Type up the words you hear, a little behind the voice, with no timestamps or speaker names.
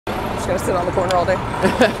gonna sit on the corner all day.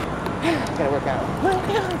 Gotta work out.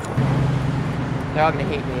 They're all gonna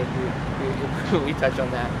hate me if we touch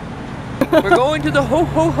on that. We're going to the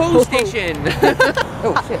ho station.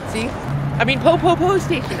 Oh shit! See? I mean po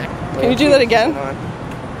station. Can you do that again?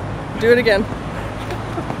 Do it again.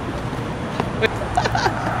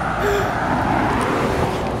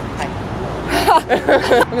 Look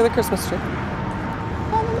at the Christmas tree.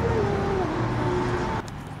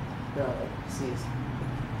 No, see.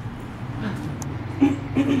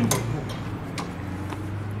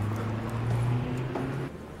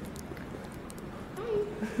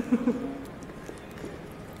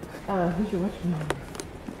 Who's your watching?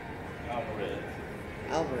 Alvarez.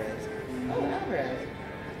 Alvarez. Oh, Alvarez.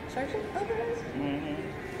 Sergeant Alvarez?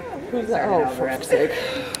 Mm-hmm. Who's that? Oh, for fuck's sake.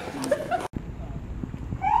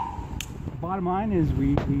 Bottom line is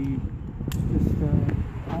we just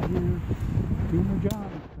out here doing our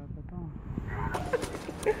job and stuff, that's all.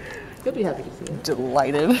 He'll be happy to see you.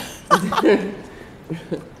 Delighted.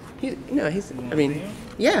 I mean,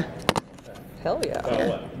 yeah. Hell yeah. About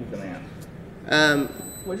what? He's gonna ask.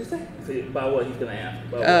 What'd you say? See, about what he's gonna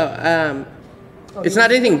ask. About It's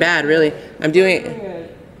not anything bad, really. I'm doing a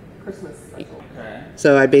Christmas special. okay.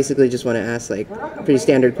 So I basically just want to ask like pretty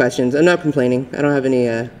standard questions. I'm not complaining. I don't have any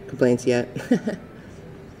complaints yet.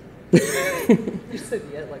 You said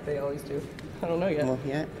yet like they always do. I don't know yet. Well,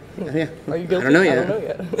 yeah. Yeah. Are you guilty? I don't know yet. I don't know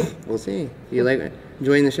yet. We'll see. You like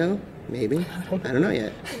enjoying the show? Maybe. I don't know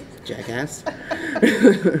yet. Jackass.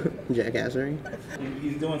 Jackassery.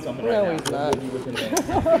 He's doing something No, right now. he's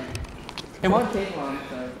not. It won't take long,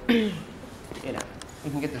 so you know we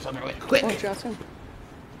can get this over with quick. Why don't you ask him?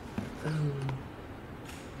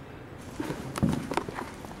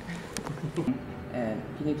 And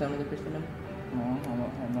can you tell me the first name? No, I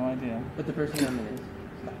have no idea. What the first name is?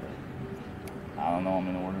 I don't know. I'm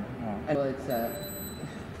in order. No. Well, it's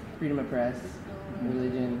freedom of press,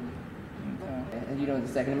 religion. Okay. And you know what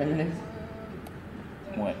the Second Amendment is?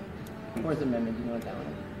 What? Fourth Amendment. You know what that one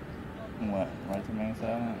is? What? Right to remain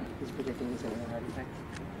silent? He's predicting he's going to have a heart attack.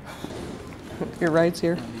 Your ride's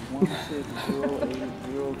here.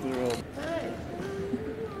 160800.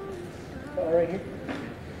 Oh, right here?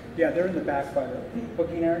 Yeah, they're in the back by the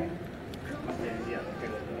booking area.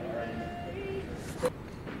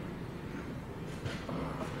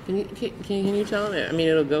 Can you tell him? I mean,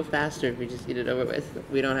 it'll go faster if we just get it over with.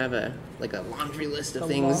 We don't have a laundry list of The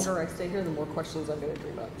things. longer I stay here, the more questions I'm gonna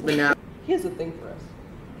dream up. But now He has a thing for us.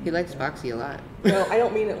 he likes Foxy a lot. No, I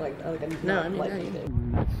don't mean it like I'm No, not I mean, like no, you it.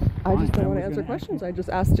 I I just don't want to answer questions. I just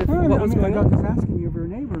asked if Well, what I was mean, going I was on. just asking you of your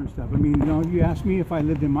neighbor and stuff. I mean, you know, you asked me if I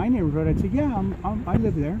lived in my neighborhood. I'd say, yeah, I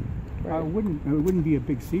live there. Right. It wouldn't be a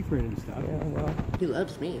big secret and stuff. Yeah, well. He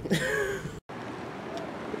loves me.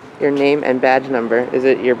 Your name and badge number. Is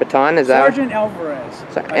it your baton? Is that Sergeant Alvarez.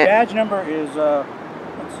 Sorry, My badge number is let's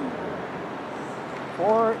see,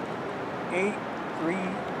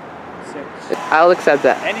 4836. I'll accept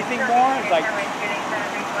that. Anything more? It's like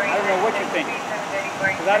I don't know what you think.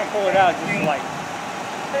 Because I don't pull it out, just like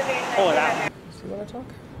pull it out. Do you want to talk?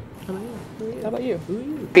 How about you?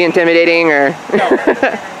 Be intimidating or? No.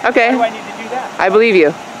 Okay. Why do I need to do that? I believe you.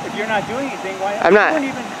 If you're not doing anything, why? I'm not.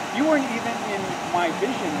 You weren't even in my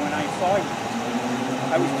vision when I saw you.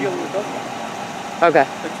 I was dealing with those guys. Okay.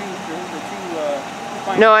 The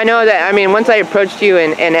two. No, I know that. I mean, once I approached you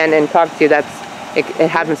and talked to you, it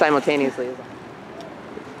happened simultaneously.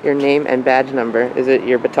 Your name and badge number. Is it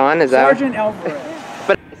your baton? Is that? Sergeant Alvarez.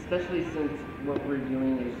 But especially since what we're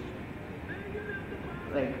doing is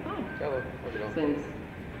like since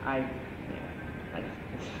I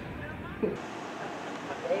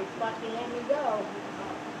Hey, Foxy, let me go.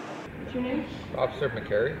 What's your name? Officer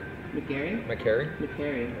McCary. McGarry? McCary.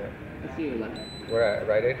 McCary. Yeah. I see you like. We're at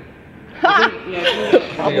Rite Aid.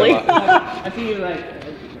 Probably. I see you like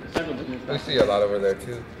several business. We see a lot over there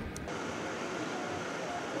too.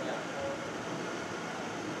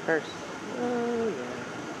 First. Oh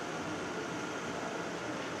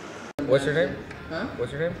yeah. What's your name? Huh?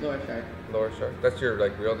 What's your name? Laura Shark. Laura Shark. That's your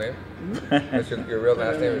real name? That's your real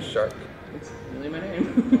last name is Shark. It's really my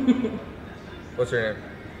name. What's your name?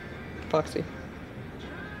 Foxy.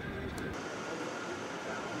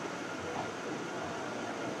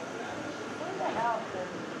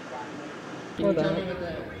 Can you tell me what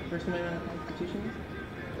the First Amendment of the Constitution is?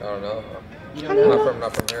 I don't know. You don't know?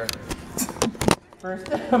 Not from here. First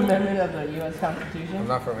Amendment of the U.S. Constitution? I'm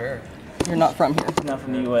not from here. You're not from here. Not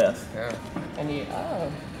from the U.S. Yeah. And you, Yeah.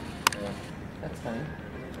 that's funny.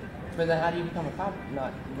 But then how do you become a cop?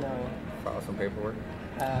 Not knowing. File some paperwork.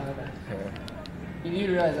 Okay. Yeah. You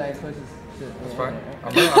do realize I was supposed to... That's fine.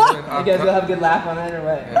 You guys will have a good laugh on it or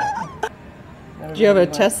what? Yeah. Do you have a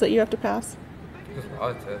test that you have to pass? There's a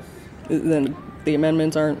lot of tests. Then the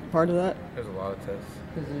amendments aren't part of that? There's a lot of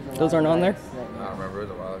tests. Those aren't on there? I don't remember. It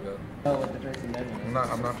was a while ago. Oh, with the First Amendment.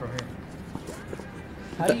 I'm not from here.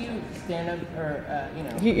 How do you stand up, or you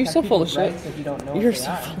know? You're have so full of people's shit. rights if you don't know You're what they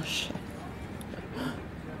so are? full of shit.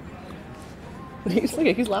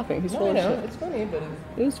 He's laughing. He's No, full I of know. shit. It's funny, but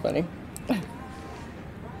It is funny.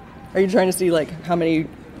 Are you trying to see like how many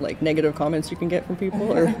like negative comments you can get from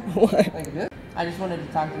people or what? like this. I just wanted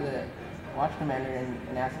to talk to the watch commander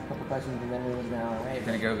and ask a couple questions, and then we would have been on our way.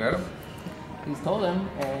 Can you go get him? He's told him,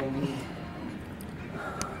 and he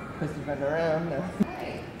pussyfooting around.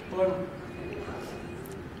 Hello.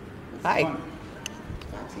 Hi.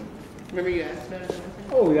 Remember you asked about it?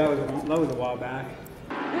 Oh, that was a while back.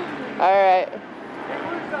 All right.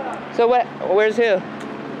 So what? Where's who?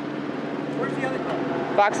 Where's the other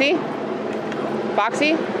car? Foxy?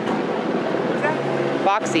 Foxy? Who's that?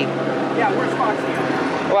 Foxy. Yeah, where's Foxy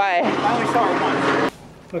at? Why? I only saw her once.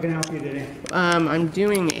 What can I help you today? I'm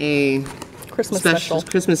doing a Christmas special.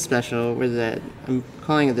 Christmas special where I'm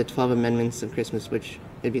calling it the 12 Amendments of Christmas, which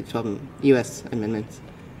would be the 12 U.S. amendments.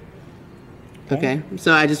 Okay.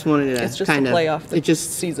 So I just wanted to It's just kind to of play off the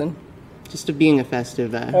just season. to being a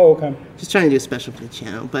festive. Oh, okay. Just trying to do a special for the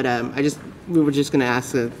channel, but we were just gonna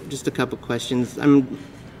ask just a couple questions. I'm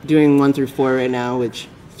doing 1 through 4 right now, which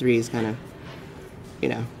 3 is kind of, you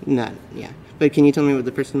know, not But can you tell me what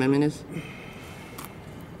the First Amendment is?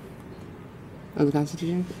 Of the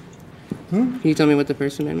Constitution? Can you tell me what the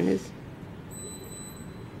First Amendment is?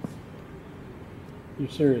 You're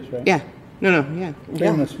serious, right? Yeah. No. Yeah.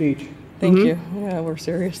 Freedom of speech. Thank you. Yeah, we're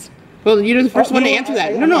serious. Well, you're the first one to answer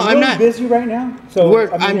that. No, I'm not. Busy right now, so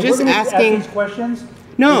I'm if just we're gonna asking- ask these questions.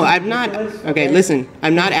 No, this is I'm not. ridiculous, Okay, listen.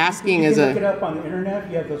 I'm not asking You as can look it a. up on the internet.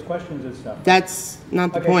 You have those questions and stuff. That's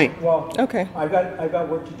not the Okay, point. Well, Okay. I've got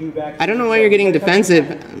work to do back. I don't know why here, you're so getting catch up defensive.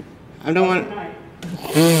 tonight. I don't want. Tonight.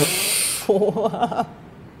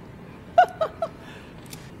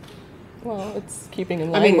 Well, it's keeping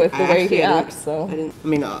in line with the way actually, he I didn't- acts, so. I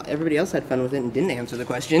mean, everybody else had fun with it and didn't answer the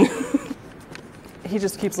question. He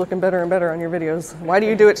just keeps looking better and better on your videos. Why do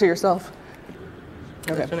you do it to yourself?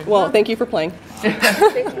 Okay. Well, thank you for playing. Thanks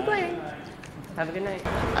for playing. Have a good night.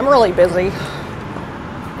 I'm really busy.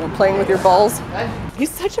 I'm playing with your balls. He's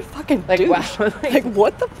such a fucking douche. wow. Like,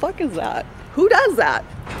 what the fuck is that? Who does that?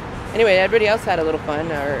 Anyway, everybody else had a little fun,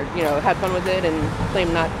 or had fun with it, and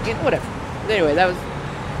claimed not, whatever. Anyway,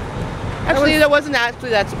 that wasn't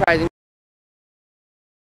actually that surprising.